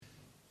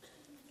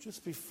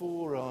Just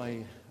before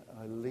I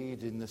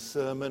lead in the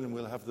sermon, and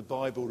we'll have the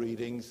Bible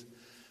readings,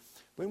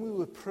 when we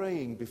were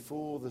praying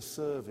before the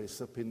service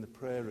up in the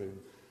prayer room,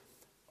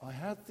 I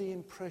had the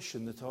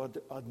impression that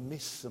I'd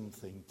missed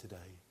something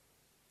today.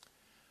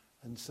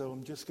 And so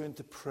I'm just going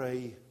to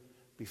pray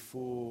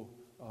before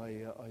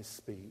I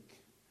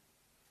speak.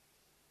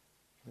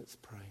 Let's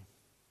pray.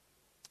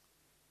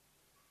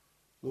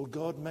 Lord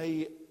God,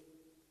 may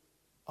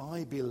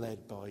I be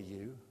led by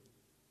you.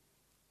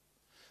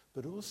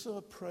 But also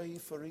I pray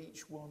for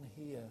each one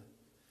here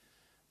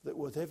that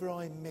whatever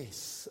I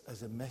miss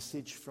as a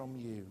message from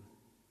you,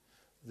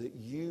 that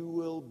you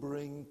will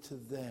bring to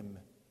them,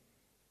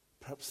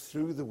 perhaps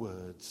through the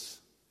words,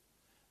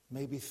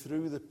 maybe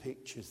through the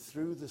pictures,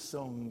 through the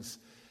songs,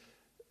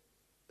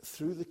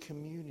 through the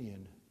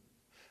communion.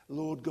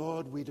 Lord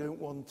God, we don't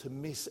want to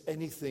miss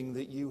anything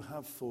that you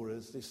have for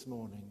us this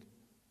morning.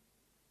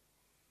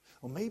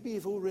 Or maybe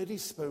you've already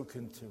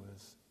spoken to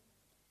us.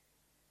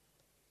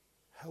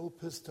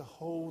 Help us to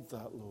hold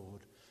that,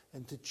 Lord,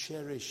 and to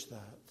cherish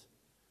that,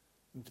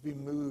 and to be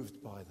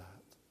moved by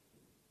that.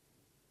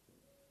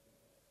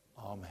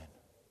 Amen.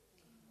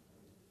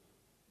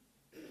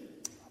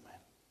 Amen.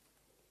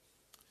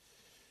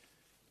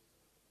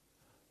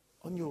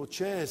 On your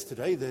chairs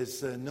today,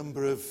 there's a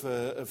number of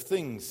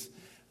things.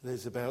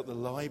 There's about the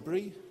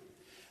library.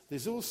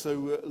 There's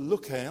also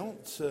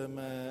Lookout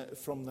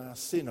from our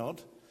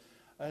synod,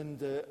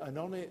 and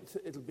on it,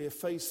 it'll be a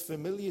face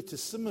familiar to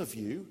some of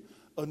you,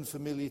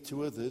 unfamiliar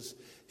to others.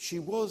 She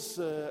was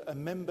a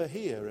member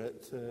here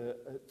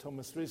at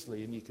Thomas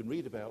Risley, and you can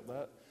read about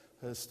that,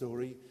 her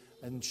story.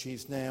 And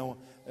she's now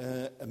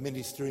a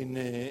minister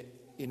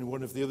in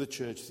one of the other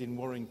churches in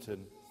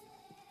Warrington.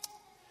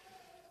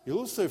 You'll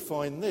also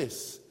find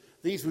this.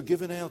 These were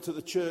given out at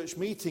the church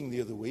meeting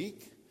the other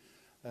week.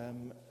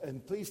 And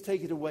please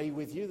take it away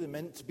with you. They're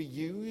meant to be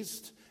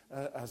used,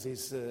 as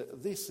is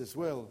this as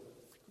well.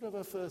 Could I have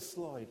our first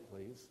slide,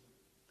 please?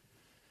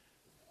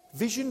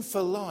 Vision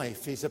for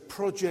Life is a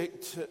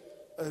project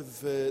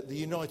of the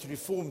United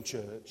Reformed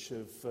Church,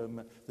 of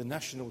the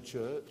National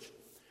Church,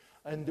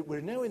 and we're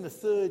now in the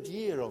third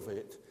year of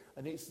it,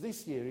 and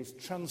this year is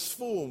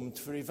Transformed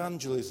for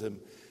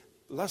Evangelism.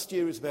 Last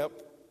year was about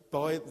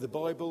prayer.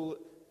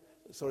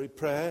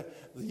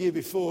 The year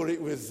before it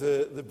was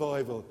the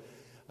Bible.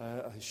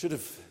 I should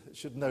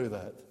know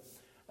that.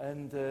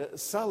 And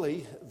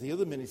Sally, the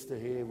other minister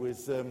here,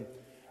 was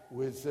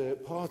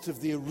part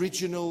of the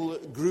original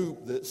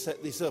group that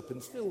set this up,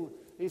 and still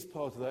is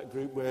part of that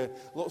group where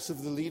lots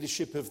of the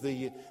leadership of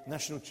the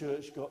National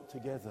Church got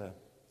together.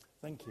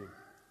 Thank you.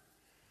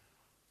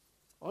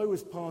 I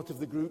was part of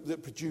the group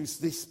that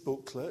produced this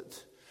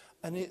booklet,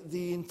 and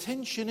the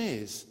intention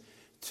is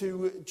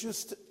to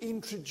just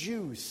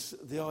introduce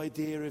the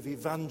idea of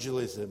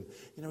evangelism.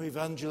 You know,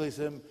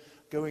 evangelism,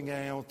 going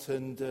out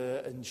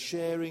and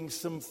sharing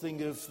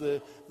something of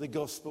the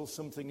gospel,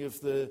 something of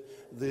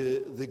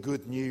the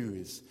good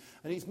news.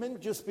 And it's meant to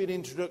just be an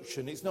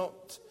introduction. It's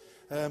not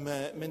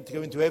meant to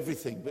go into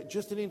everything, but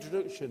just an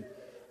introduction,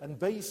 and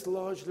based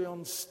largely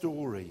on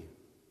story.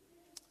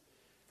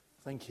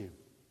 Thank you.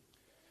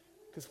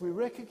 Because we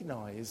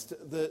recognised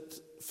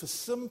that for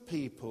some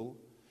people,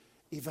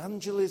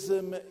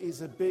 evangelism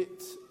is a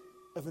bit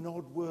of an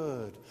odd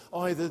word.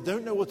 Either they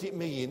don't know what it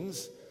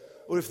means,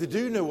 or if they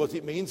do know what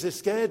it means, they're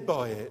scared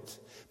by it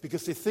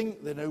because they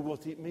think they know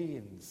what it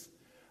means.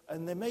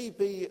 And there may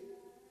be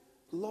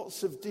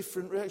lots of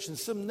different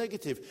reactions, some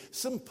negative,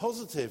 some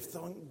positive.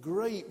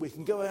 Great, we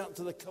can go out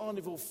to the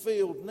carnival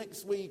field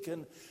next week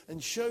and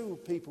show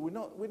people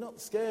we're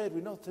not scared,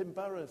 we're not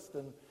embarrassed,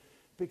 and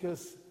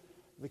because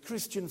the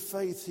Christian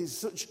faith is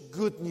such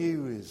good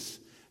news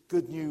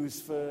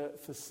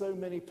for so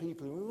many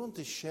people, and we want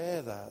to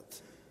share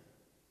that.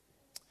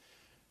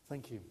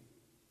 Thank you.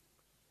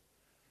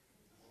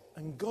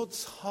 And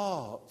God's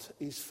heart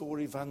is for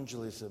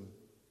evangelism.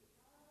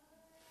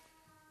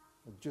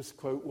 I'll just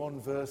quote one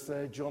verse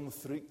there, John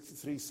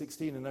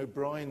 3:16. I know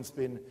Brian's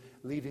been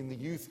leading the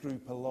youth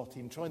group a lot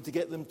in trying to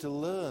get them to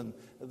learn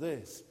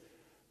this.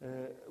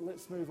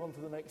 Let's move on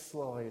to the next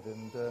slide,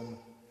 and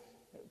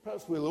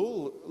perhaps we'll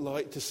all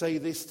like to say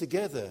this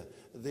together,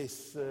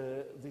 this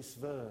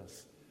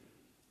verse.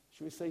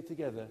 Shall we say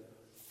together?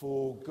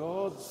 For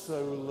God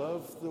so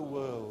loved the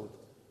world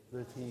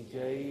that he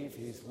gave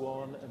his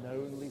one and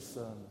only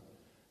Son,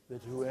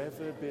 that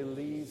whoever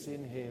believes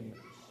in him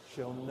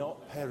shall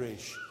not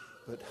perish,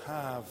 but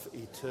have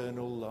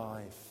eternal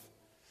life.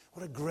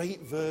 What a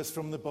great verse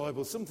from the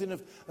Bible, something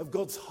of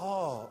God's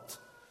heart.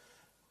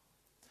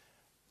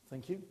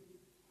 Thank you.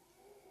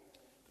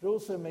 It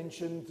also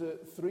mentioned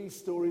 3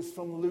 stories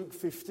from Luke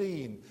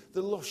 15.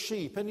 The lost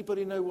sheep.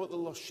 Anybody know what the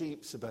lost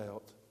sheep's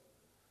about?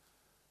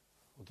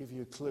 I'll give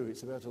you a clue.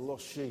 It's about a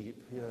lost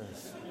sheep,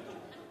 yes.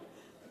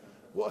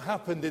 What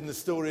happened in the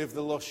story of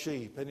the lost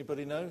sheep?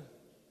 Anybody know?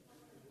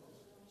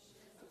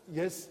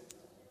 Yes?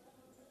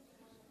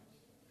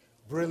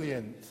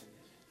 Brilliant.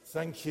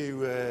 Thank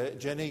you,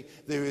 Jenny.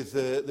 There was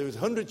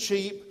 100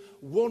 sheep.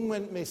 One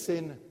went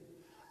missing,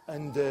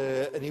 and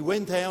he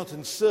went out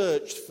and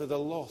searched for the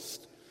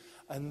lost.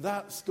 And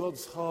that's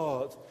God's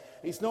heart.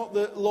 It's not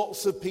that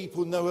lots of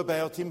people know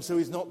about him, so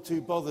he's not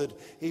too bothered.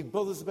 He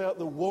bothers about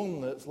the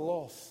one that's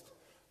lost.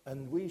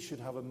 And we should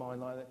have a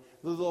mind like that.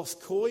 The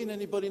lost coin,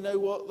 anybody know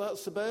what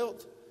that's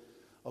about?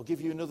 I'll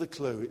give you another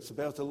clue. It's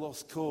about a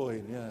lost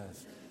coin,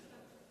 yes.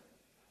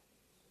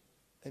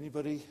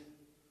 Anybody?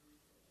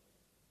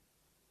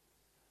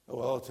 Oh,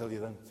 well, I'll tell you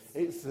then.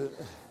 It's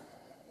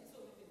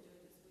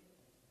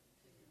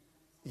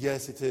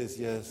yes, it is,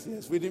 yes.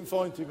 We didn't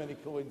find too many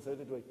coins, though,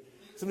 did we?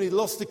 Somebody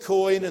lost a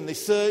coin, and they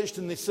searched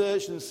and they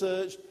searched and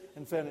searched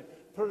and found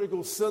it.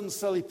 Prodigal Son,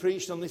 Sally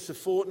preached on this a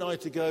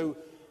fortnight ago.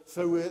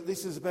 So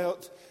this is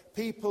about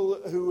people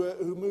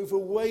who move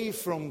away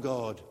from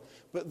God,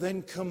 but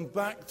then come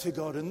back to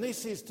God. And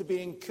this is to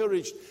be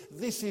encouraged.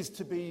 This is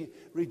to be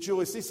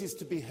rejoiced. This is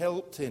to be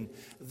helped in.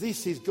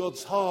 This is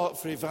God's heart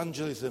for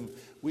evangelism,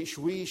 which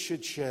we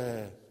should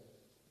share.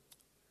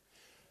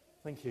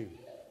 Thank you.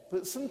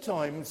 But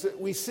sometimes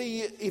we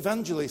see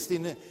evangelists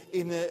in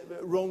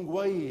wrong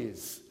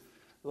ways.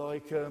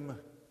 Like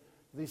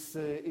this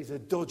is a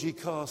dodgy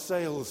car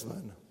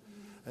salesman.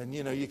 And,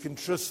 you know, you can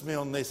trust me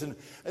on this.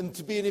 And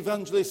to be an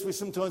evangelist, we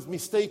sometimes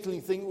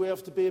mistakenly think we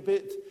have to be a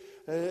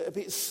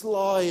bit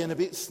sly and a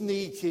bit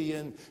sneaky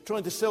and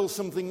trying to sell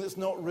something that's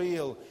not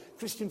real.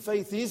 Christian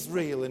faith is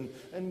real,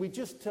 and we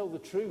just tell the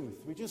truth.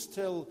 We just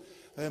tell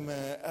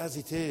as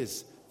it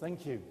is.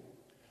 Thank you.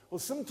 Well,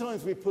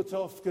 sometimes we put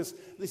off, because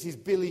this is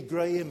Billy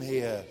Graham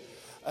here,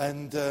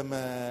 and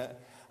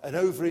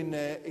over in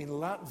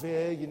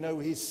Latvia, you know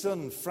his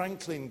son,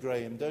 Franklin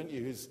Graham, don't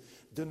you, who's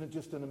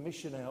just done a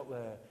mission out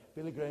there.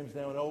 Billy Graham's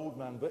now an old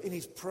man, but in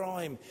his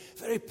prime,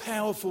 very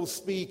powerful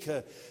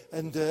speaker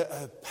and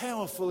a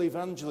powerful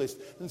evangelist.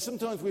 And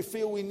sometimes we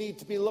feel we need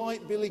to be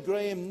like Billy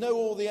Graham, know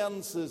all the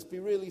answers, be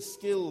really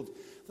skilled.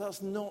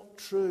 That's not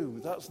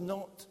true. That's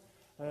not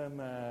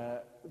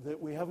that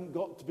we haven't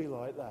got to be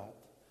like that.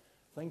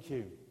 Thank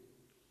you.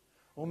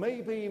 Or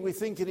maybe we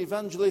think an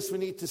evangelist, we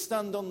need to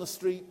stand on the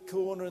street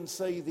corner and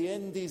say the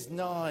end is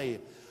nigh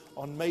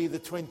on May the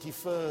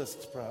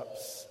 21st,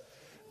 perhaps.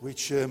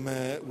 Which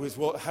was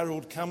what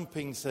Harold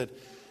Camping said.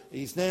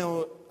 He's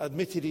now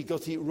admitted he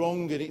got it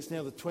wrong, and it's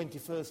now the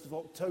 21st of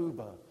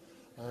October.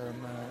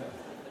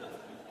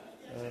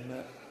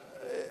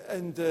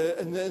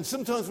 And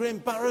sometimes we're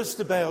embarrassed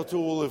about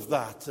all of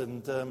that,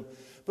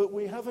 but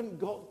we haven't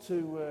got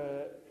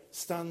to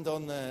stand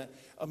on there.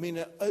 I mean,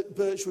 at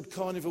Birchwood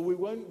Carnival, we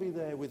won't be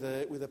there with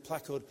a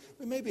placard.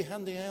 We may be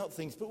handing out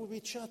things, but we'll be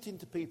chatting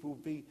to people. We'll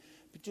be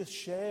just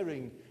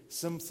sharing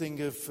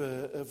something of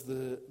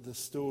the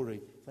story.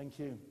 Thank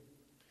you.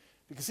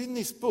 Because in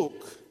this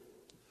book,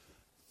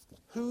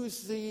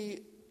 who's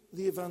the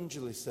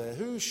evangelist there?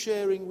 Who's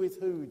sharing with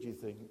who, do you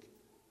think?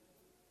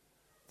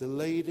 The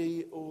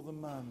lady or the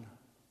man?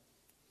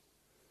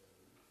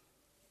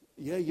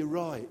 Yeah, you're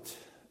right,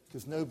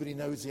 because nobody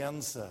knows the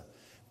answer.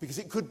 Because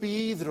it could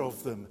be either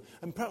of them,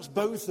 and perhaps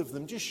both of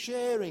them, just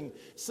sharing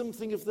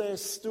something of their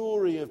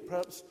story, of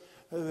perhaps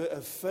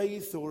of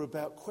faith or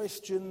about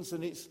questions.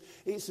 And it's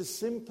as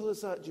simple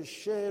as that. Just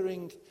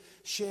sharing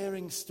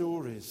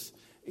stories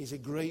is a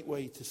great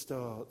way to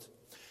start.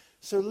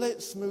 So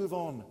let's move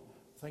on,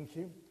 thank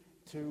you,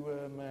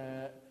 to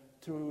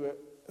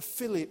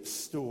Philip's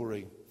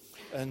story.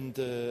 And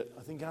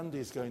I think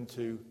Andy's going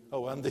to...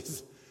 Oh,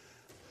 Andy's...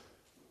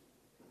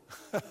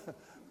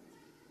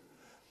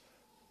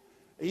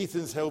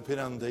 Ethan's helping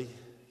Andy.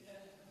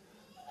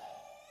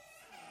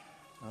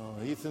 Oh,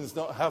 Ethan's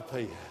not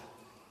happy.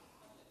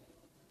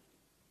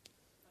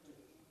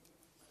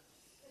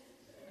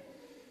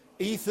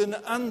 Ethan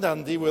and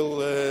Andy will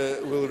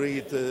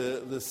read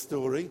the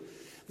story.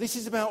 This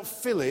is about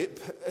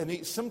Philip, and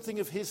it's something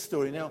of his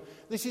story. Now,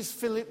 this is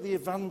Philip the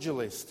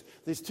evangelist.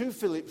 There's two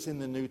Philips in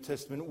the New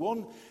Testament.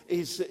 One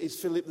is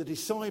Philip the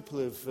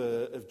disciple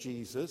of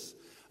Jesus,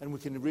 and we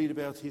can read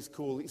about his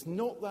call. It's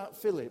not that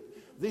Philip.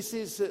 This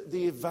is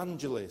the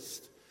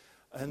evangelist.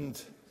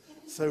 And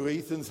so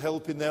Ethan's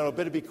helping there. I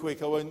better be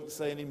quick. I won't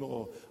say any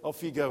more.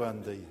 Off you go,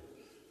 Andy.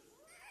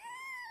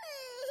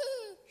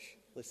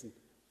 Listen.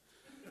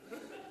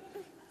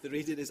 The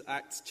reading is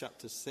Acts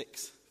chapter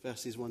 6,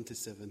 verses 1 to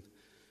 7,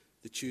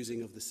 the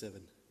choosing of the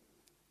 7.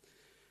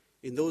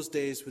 In those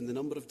days, when the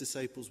number of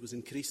disciples was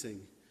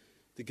increasing,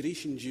 the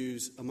Grecian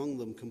Jews among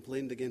them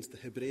complained against the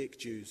Hebraic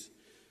Jews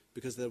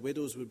because their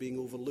widows were being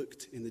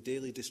overlooked in the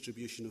daily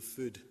distribution of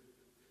food.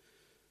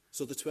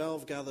 So the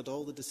 12 gathered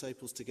all the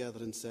disciples together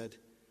and said,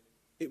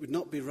 "It would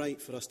not be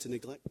right for us to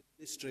neglect the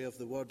ministry of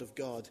the word of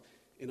God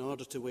in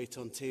order to wait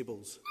on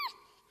tables.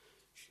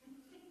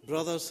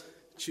 Brothers,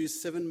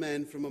 choose 7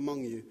 men from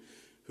among you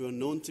who are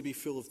known to be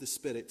full of the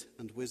Spirit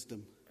and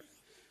wisdom.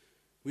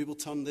 We will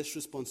turn this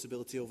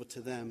responsibility over to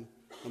them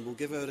and will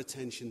give our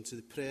attention to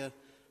the prayer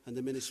and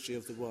the ministry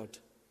of the word."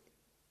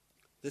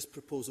 This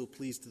proposal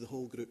pleased the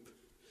whole group.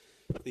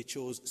 They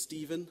chose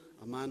Stephen,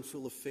 a man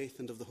full of faith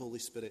and of the Holy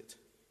Spirit.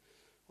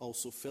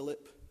 Also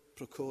Philip,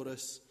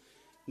 Prochorus,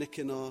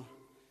 Nicanor,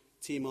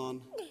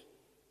 Timon,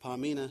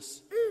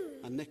 Parmenas,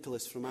 and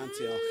Nicholas from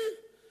Antioch,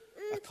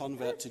 a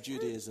convert to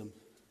Judaism.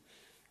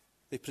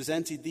 They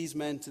presented these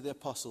men to the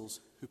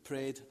apostles, who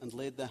prayed and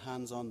laid their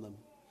hands on them.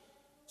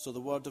 So the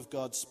word of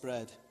God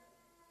spread.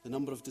 The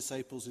number of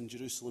disciples in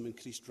Jerusalem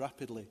increased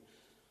rapidly,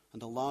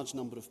 and a large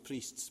number of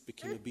priests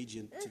became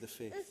obedient to the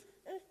faith.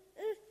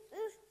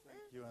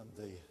 Thank you,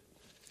 Andy.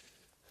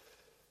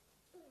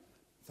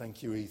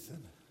 Thank you,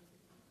 Ethan.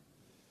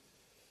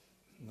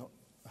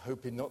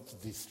 Hoping not to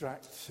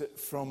distract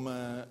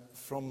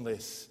from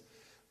this,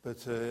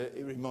 but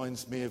it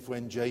reminds me of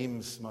when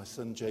James, my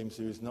son James,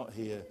 who is not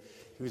here,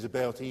 he was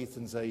about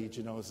Ethan's age,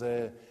 and I was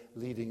there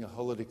leading a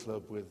holiday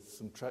club with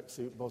some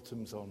tracksuit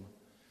bottoms on,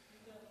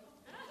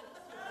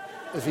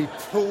 as he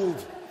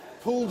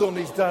pulled on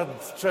his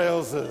dad's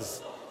trousers,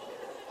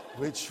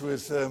 which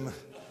was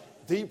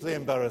deeply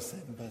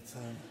embarrassing. But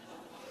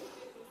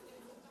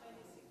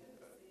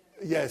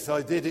yes,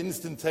 I did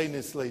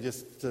instantaneously.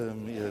 Yes,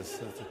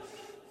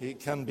 it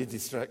can be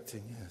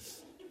distracting.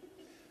 Yes.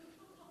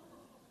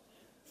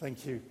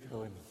 Thank you,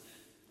 Colin.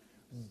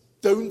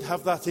 Don't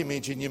have that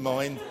image in your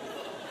mind.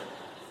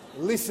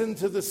 Listen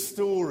to the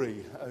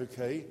story,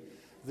 okay?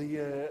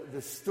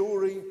 The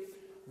story,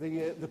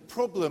 the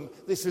problem.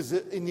 This is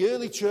in the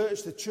early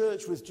church. The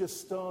church was just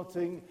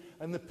starting,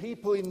 and the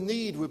people in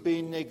need were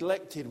being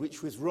neglected,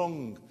 which was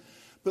wrong.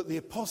 But the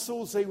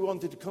apostles, they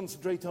wanted to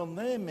concentrate on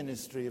their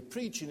ministry of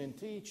preaching and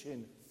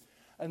teaching,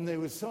 and there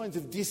were signs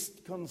of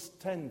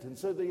discontent, and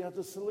so they had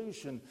a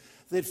solution.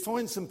 They'd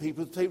find some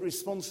people to take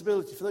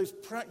responsibility for those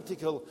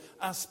practical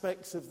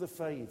aspects of the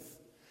faith.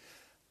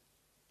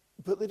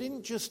 But they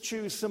didn't just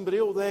choose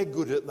somebody, oh, they're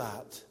good at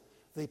that.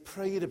 They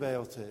prayed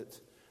about it,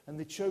 and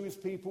they chose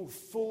people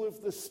full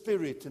of the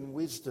Spirit and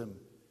wisdom.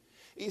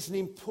 It's an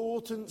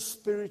important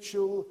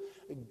spiritual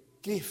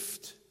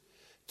gift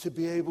to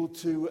be able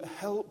to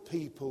help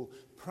people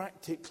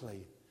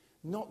practically,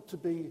 not to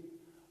be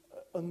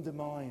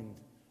undermined.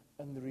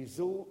 And the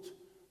result,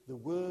 the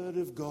Word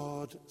of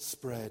God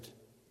spread.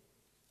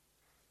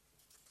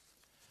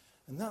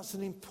 And that's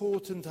an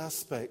important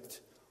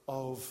aspect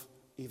of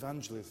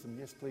evangelism.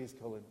 Yes, please,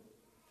 Colin.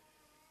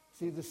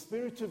 See, the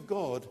Spirit of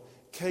God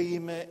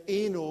came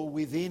in or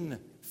within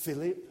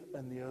Philip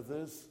and the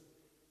others,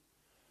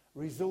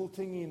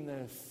 resulting in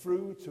a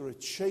fruit or a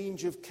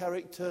change of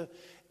character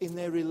in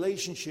their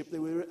relationship. They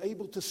were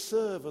able to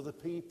serve other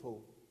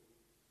people.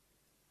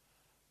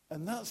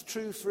 And that's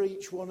true for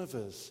each one of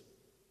us.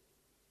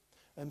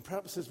 And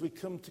perhaps as we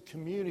come to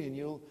communion,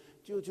 you'll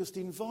just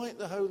invite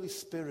the Holy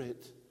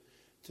Spirit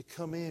to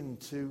come in,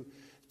 to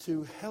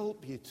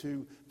help you,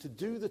 to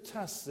do the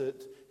tasks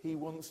that he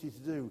wants you to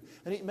do.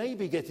 And it may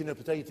be getting up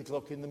at 8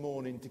 o'clock in the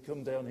morning to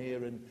come down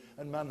here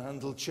and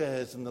manhandle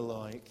chairs and the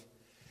like.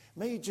 It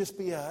may just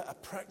be a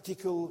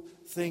practical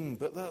thing,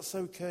 but that's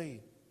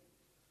okay.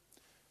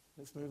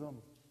 Let's move on.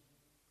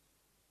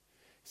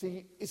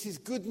 See, this is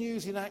good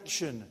news in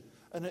action.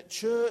 And at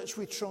church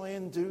we try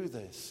and do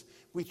this.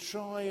 We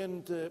try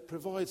and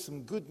provide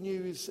some good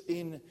news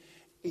in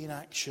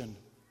action.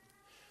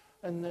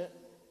 And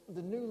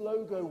the new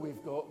logo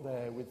we've got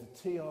there with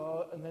the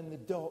TR and then the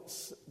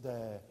dots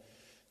there,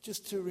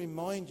 just to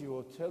remind you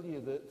or tell you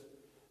that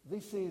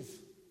this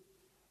is,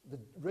 the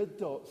red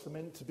dots are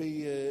meant to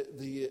be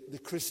the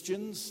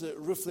Christians,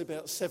 roughly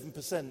about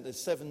 7%. There's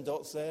 7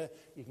 dots there.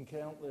 You can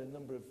count the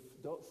number of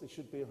dots. There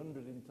should be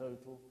 100 in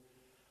total.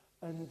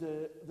 And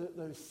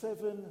those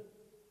 7%,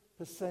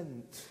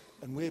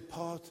 and we're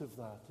part of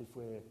that if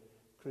we're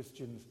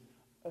Christians,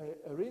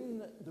 are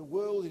in the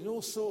world in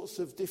all sorts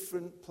of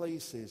different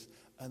places,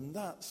 and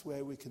that's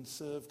where we can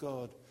serve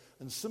God.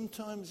 And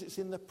sometimes it's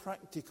in the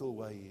practical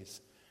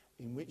ways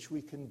in which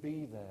we can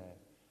be there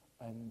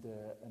and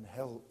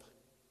help.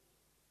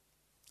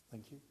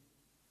 Thank you.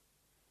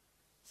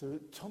 So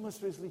at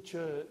Thomas Risley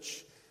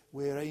Church,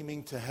 we're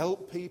aiming to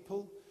help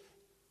people,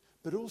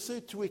 but also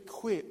to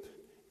equip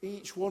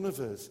each one of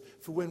us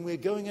for when we're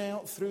going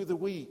out through the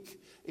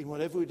week in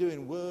whatever we do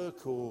in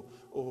work or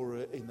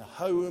in the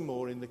home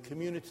or in the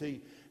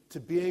community, to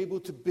be able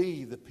to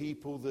be the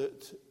people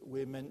that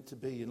we're meant to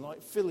be. And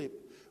like Philip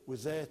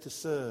was there to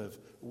serve,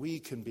 we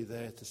can be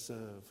there to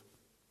serve.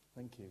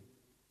 Thank you.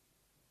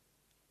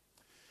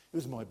 It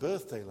was my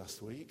birthday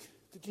last week.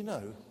 Did you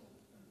know?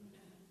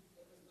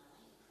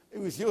 It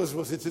was yours,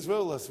 was it, as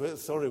well last week?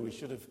 Sorry, we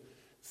should have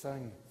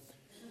sang.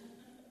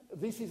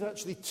 This is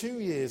actually 2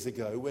 years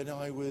ago when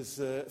I was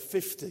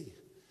 50.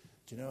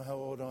 Do you know how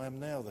old I am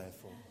now,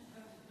 therefore?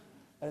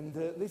 And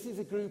this is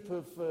a group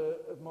of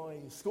my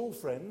school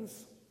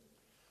friends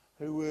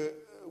who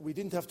we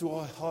didn't have to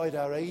hide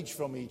our age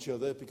from each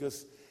other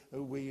because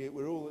we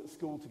were all at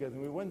school together.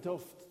 We went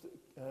off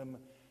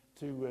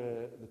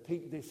to the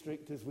Peak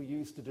District as we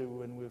used to do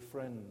when we were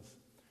friends.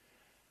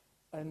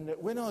 And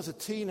when I was a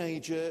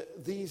teenager,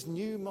 these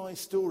knew my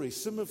story.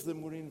 Some of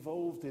them were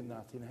involved in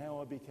that, in how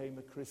I became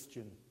a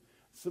Christian.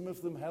 Some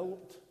of them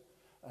helped,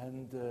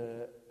 and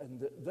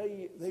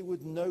they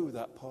would know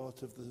that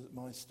part of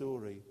my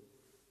story.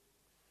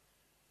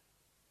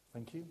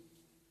 Thank you.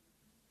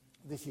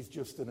 This is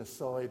just an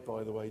aside,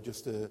 by the way,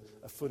 just a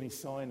funny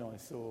sign I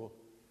saw.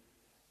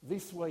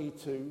 This way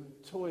to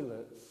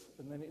toilets,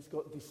 and then it's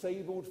got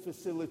disabled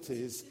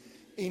facilities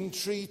in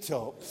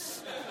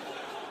treetops.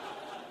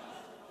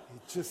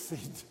 It just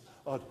seemed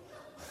odd.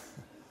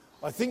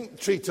 I think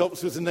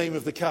Treetops was the name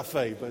of the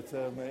cafe, but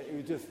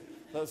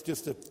that's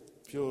just a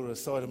pure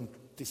aside. I'm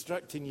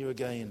distracting you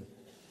again.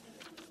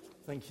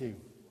 Thank you.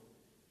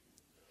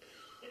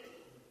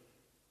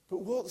 But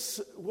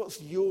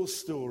what's your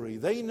story?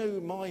 They know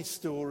my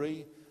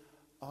story.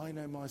 I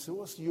know my story.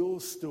 What's your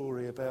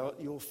story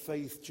about your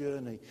faith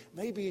journey?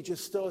 Maybe you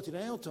just started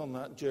out on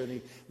that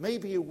journey.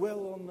 Maybe you're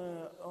well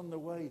on the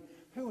way.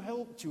 Who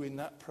helped you in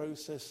that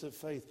process of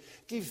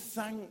faith? Give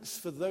thanks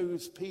for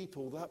those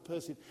people, that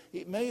person.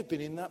 It may have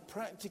been in that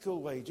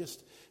practical way,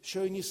 just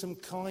showing you some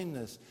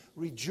kindness.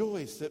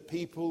 Rejoice that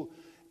people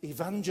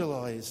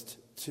evangelized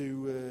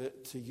to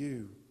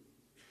you.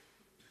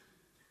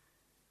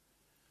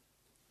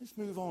 Let's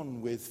move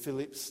on with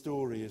Philip's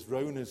story as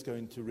Rona's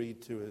going to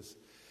read to us.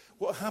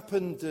 What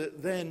happened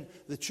then,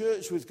 the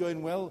church was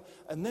going well,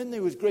 and then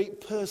there was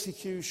great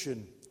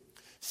persecution.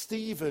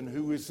 Stephen,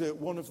 who was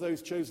one of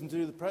those chosen to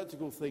do the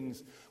practical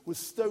things, was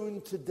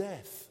stoned to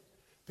death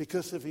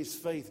because of his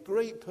faith.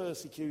 Great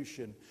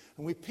persecution.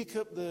 And we pick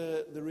up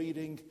the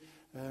reading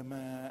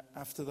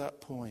after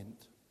that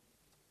point.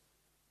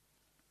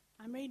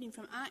 I'm reading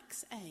from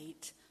Acts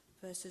 8,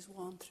 verses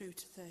 1 through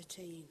to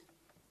 13.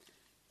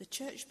 The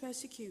church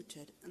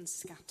persecuted and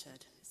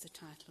scattered is the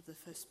title of the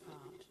first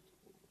part.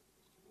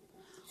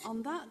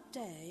 On that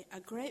day, a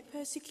great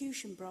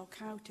persecution broke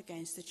out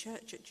against the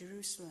church at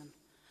Jerusalem,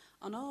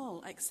 and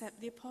all except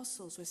the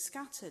apostles were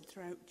scattered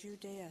throughout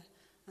Judea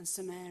and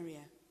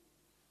Samaria.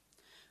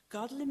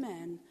 Godly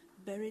men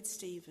buried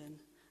Stephen,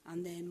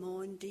 and they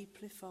mourned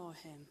deeply for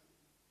him.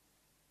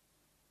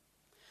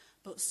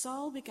 But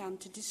Saul began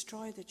to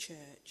destroy the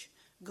church.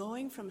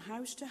 Going from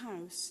house to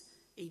house,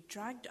 he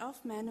dragged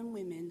off men and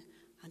women,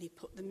 and he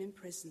put them in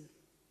prison.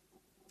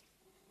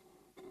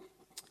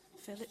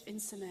 Philip in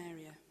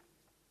Samaria.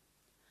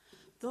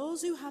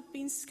 Those who had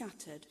been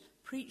scattered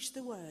preached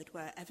the word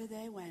wherever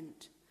they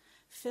went.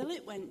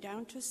 Philip went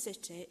down to a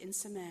city in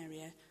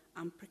Samaria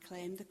and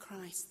proclaimed the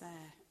Christ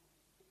there.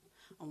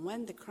 And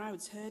when the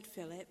crowds heard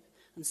Philip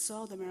and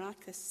saw the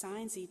miraculous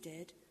signs he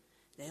did,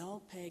 they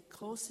all paid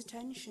close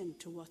attention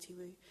to what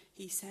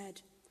he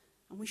said.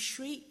 And with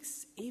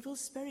shrieks, evil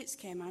spirits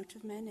came out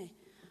of many,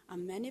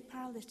 and many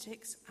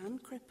paralytics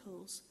and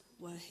cripples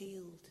were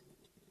healed.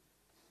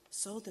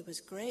 So there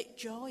was great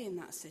joy in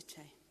that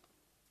city.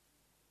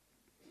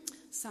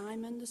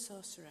 Simon the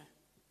sorcerer.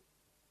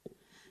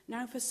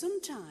 Now for some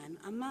time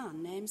a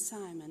man named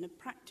Simon had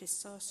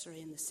practiced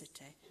sorcery in the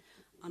city,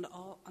 and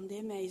they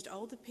amazed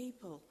all the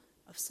people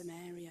of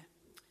Samaria.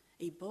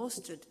 He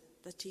boasted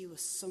that he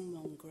was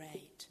someone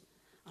great,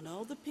 and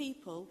all the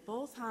people,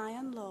 both high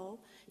and low,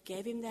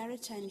 gave him their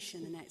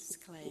attention and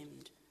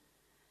exclaimed,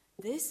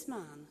 "This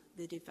man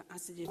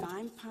has the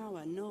divine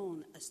power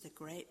known as the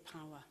Great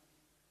Power."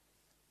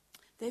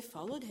 They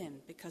followed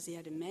him because he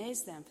had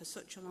amazed them for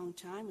such a long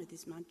time with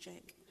his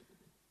magic.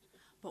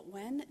 But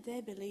when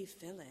they believed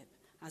Philip,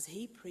 as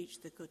he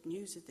preached the good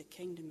news of the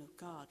kingdom of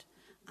God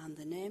and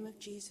the name of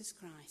Jesus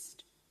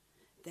Christ,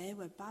 they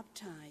were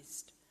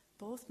baptized,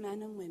 both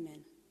men and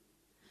women.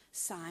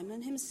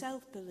 Simon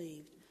himself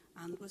believed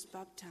and was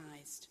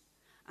baptized,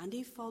 and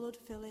he followed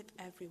Philip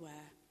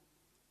everywhere,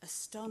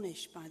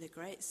 astonished by the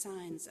great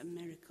signs and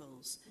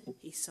miracles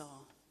he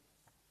saw.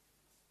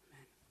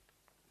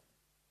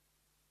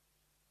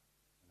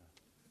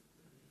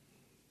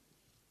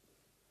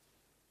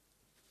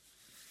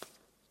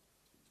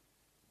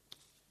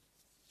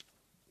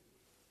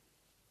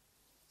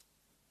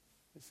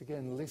 Let's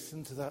again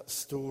listen to that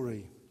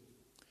story.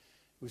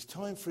 It was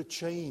time for a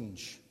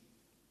change.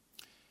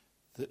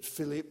 That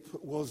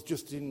Philip was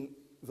just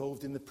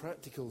involved in the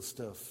practical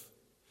stuff.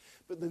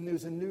 But then there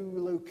was a new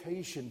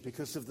location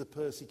because of the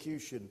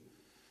persecution.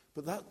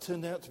 But that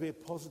turned out to be a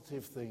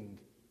positive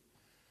thing.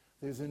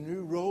 There's a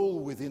new role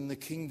within the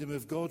kingdom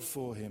of God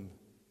for him.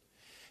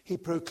 He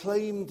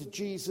proclaimed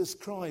Jesus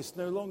Christ.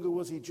 No longer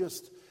was he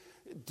just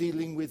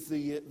dealing with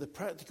the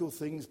practical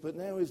things, but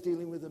now he's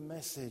dealing with a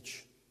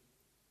message.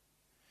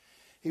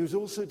 He was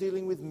also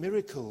dealing with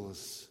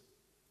miracles,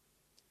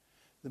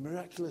 the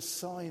miraculous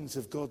signs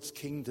of God's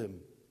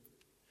kingdom.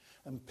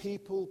 And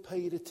people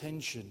paid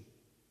attention.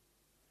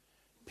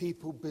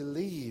 People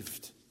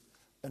believed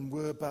and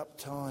were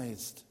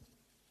baptized.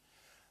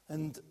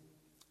 And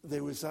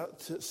there was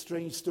that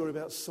strange story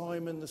about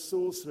Simon the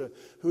sorcerer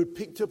who had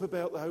picked up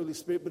about the Holy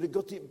Spirit but had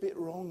got it a bit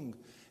wrong.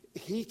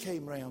 He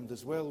came round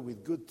as well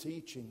with good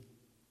teaching.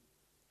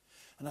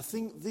 And I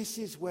think this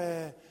is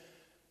where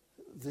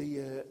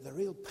the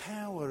real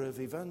power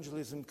of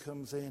evangelism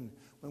comes in,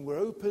 when we're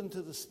open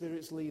to the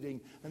Spirit's leading.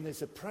 And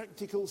there's a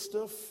practical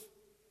stuff,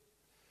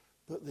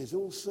 but there's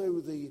also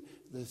the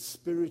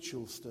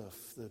spiritual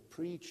stuff, the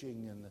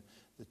preaching and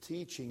the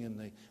teaching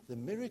and the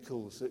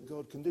miracles that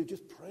God can do,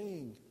 just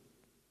praying.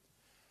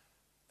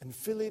 And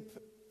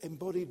Philip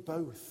embodied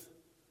both.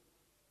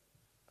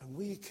 And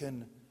we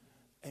can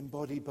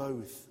embody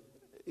both.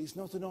 It's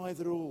not an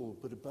either-or,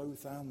 but a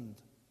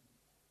both-and.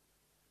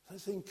 I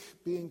think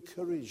be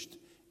encouraged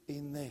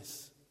in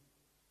this.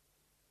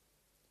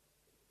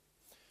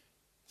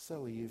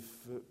 Sally,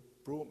 you've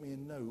brought me a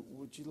note.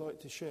 Would you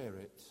like to share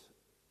it?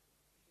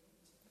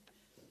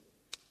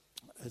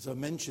 As I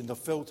mentioned, I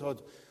felt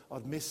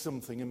I'd missed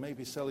something, and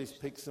maybe Sally's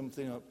picked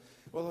something up.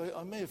 Well,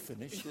 I may have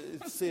finished.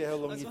 See how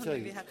long you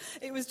take.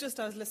 It was just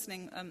I was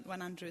listening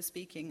when Andrew was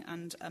speaking,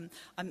 and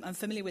I'm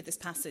familiar with this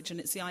passage, and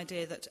it's the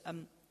idea that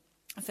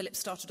Philip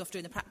started off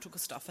doing the practical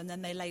stuff, and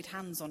then they laid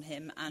hands on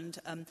him, and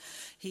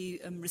he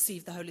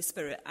received the Holy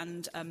Spirit,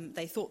 and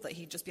they thought that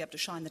he'd just be able to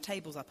shine the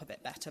tables up a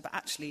bit better, but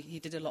actually he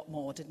did a lot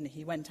more, didn't he?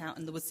 He went out,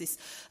 and there was this,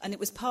 and it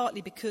was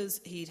partly because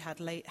he'd had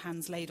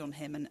hands laid on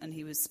him, and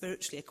he was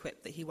spiritually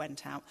equipped that he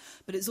went out,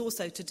 but it's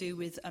also to do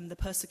with the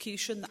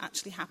persecution that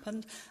actually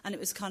happened, and it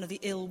was kind of the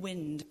ill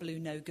wind blew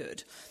no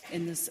good,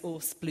 or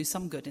blew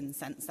some good in the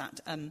sense that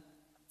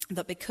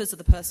that because of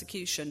the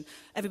persecution,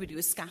 everybody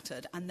was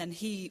scattered, and then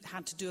he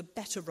had to do a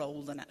better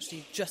role than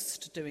actually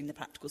just doing the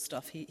practical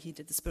stuff. He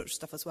did the spiritual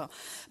stuff as well.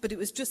 But it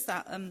was just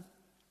that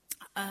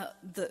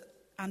that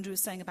Andrew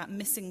was saying about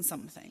missing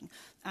something.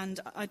 And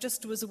I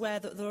just was aware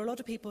that there are a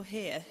lot of people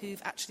here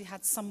who've actually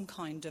had some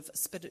kind of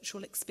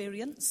spiritual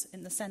experience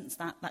in the sense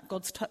that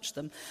God's touched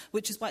them,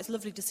 which is why it's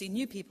lovely to see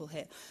new people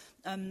here.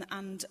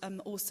 And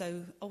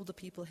also older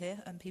people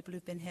here and people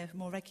who've been here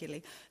more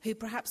regularly, who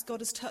perhaps God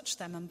has touched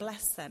them and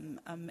blessed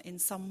them in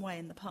some way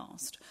in the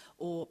past,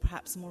 or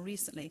perhaps more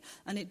recently.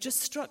 And it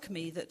just struck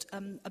me that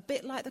a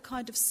bit like the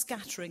kind of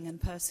scattering and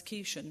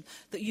persecution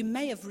that you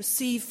may have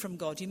received from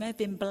God, you may have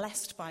been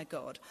blessed by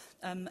God,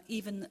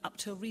 even up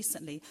till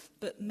recently,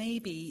 but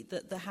maybe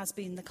that there has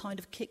been the kind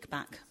of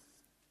kickback,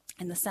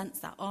 in the sense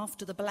that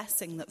after the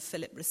blessing that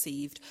Philip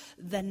received,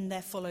 then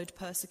there followed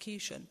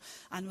persecution,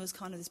 and was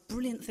kind of this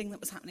brilliant thing that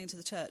was happening to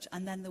the church,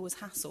 and then there was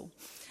hassle.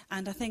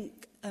 And I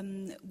think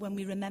when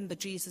we remember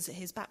Jesus at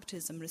his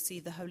baptism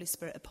received the Holy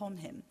Spirit upon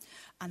him,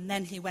 and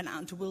then he went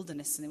out into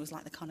wilderness, and it was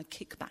like the kind of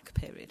kickback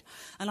period.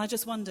 And I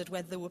just wondered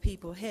whether there were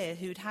people here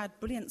who'd had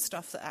brilliant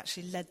stuff that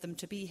actually led them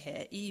to be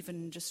here,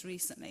 even just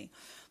recently.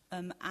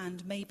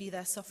 And maybe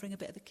they're suffering a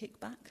bit of a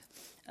kickback,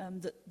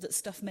 that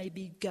stuff may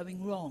be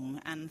going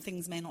wrong and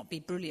things may not be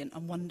brilliant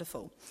and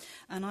wonderful.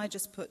 And I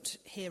just put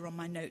here on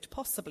my note,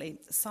 possibly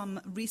some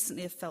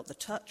recently have felt the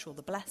touch or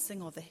the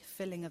blessing or the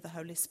filling of the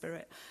Holy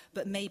Spirit,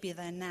 but maybe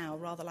they're now,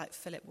 rather like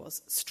Philip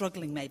was,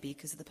 struggling maybe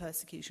because of the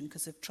persecution,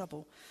 because of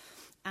trouble.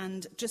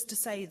 And just to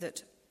say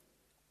that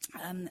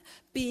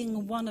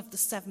being one of the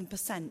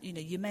 7%,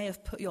 you may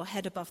have put your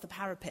head above the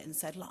parapet and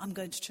said, I'm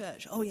going to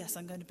church. Oh, yes,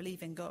 I'm going to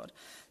believe in God.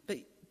 But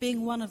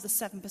being one of the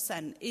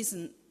 7%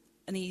 isn't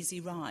an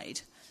easy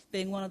ride.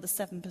 Being one of the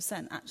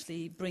 7%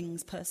 actually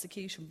brings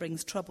persecution,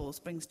 brings troubles,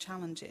 brings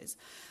challenges.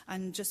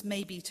 And just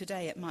maybe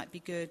today it might be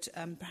good,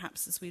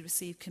 perhaps as we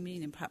receive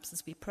communion, perhaps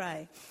as we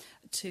pray,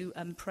 to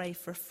pray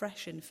for a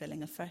fresh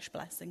infilling, a fresh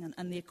blessing,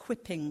 and the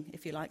equipping,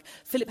 if you like.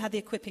 Philip had the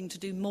equipping to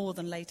do more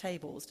than lay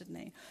tables, didn't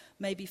he?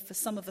 Maybe for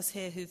some of us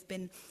here who've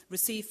been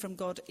received from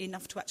God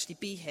enough to actually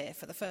be here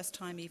for the first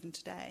time even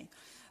today,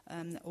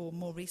 or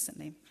more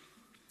recently,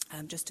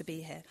 just to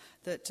be here,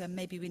 that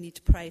maybe we need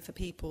to pray for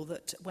people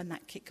that when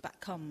that kickback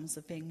comes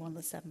of being one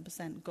of the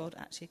 7%, God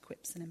actually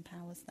equips and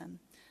empowers them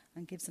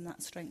and gives them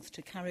that strength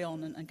to carry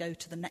on and go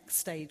to the next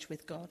stage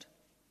with God.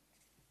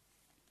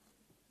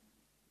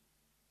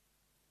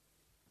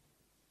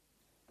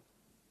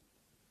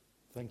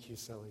 Thank you,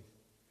 Sally.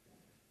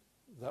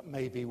 That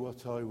may be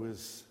what I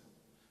was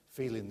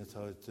feeling that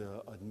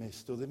I'd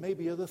missed, or there may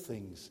be other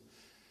things.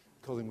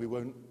 Colin, we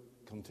won't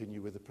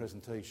continue with the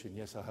presentation.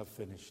 Yes, I have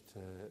finished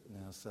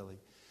now, Sally.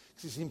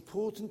 Because it's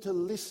important to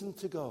listen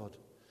to God.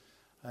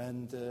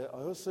 And I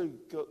also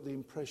got the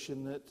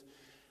impression that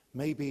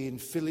maybe in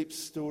Philip's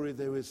story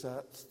there was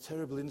that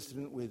terrible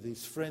incident with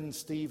his friend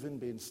Stephen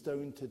being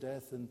stoned to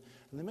death. And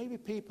there may be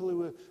people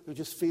who are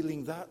just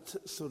feeling that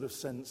sort of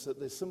sense that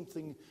there's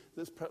something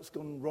that's perhaps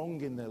gone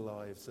wrong in their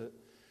lives.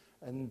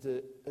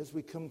 And as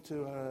we come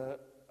to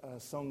our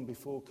song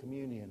before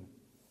communion,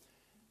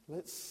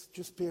 let's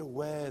just be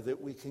aware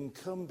that we can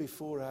come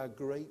before our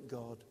great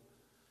God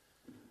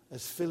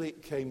as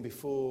Philip came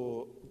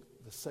before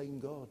the same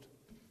God,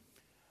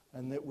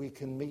 and that we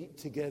can meet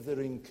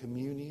together in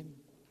communion.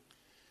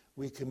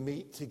 We can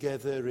meet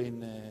together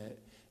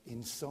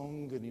in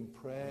song and in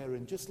prayer,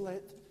 and just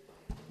let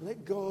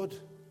God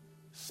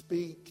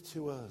speak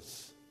to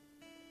us.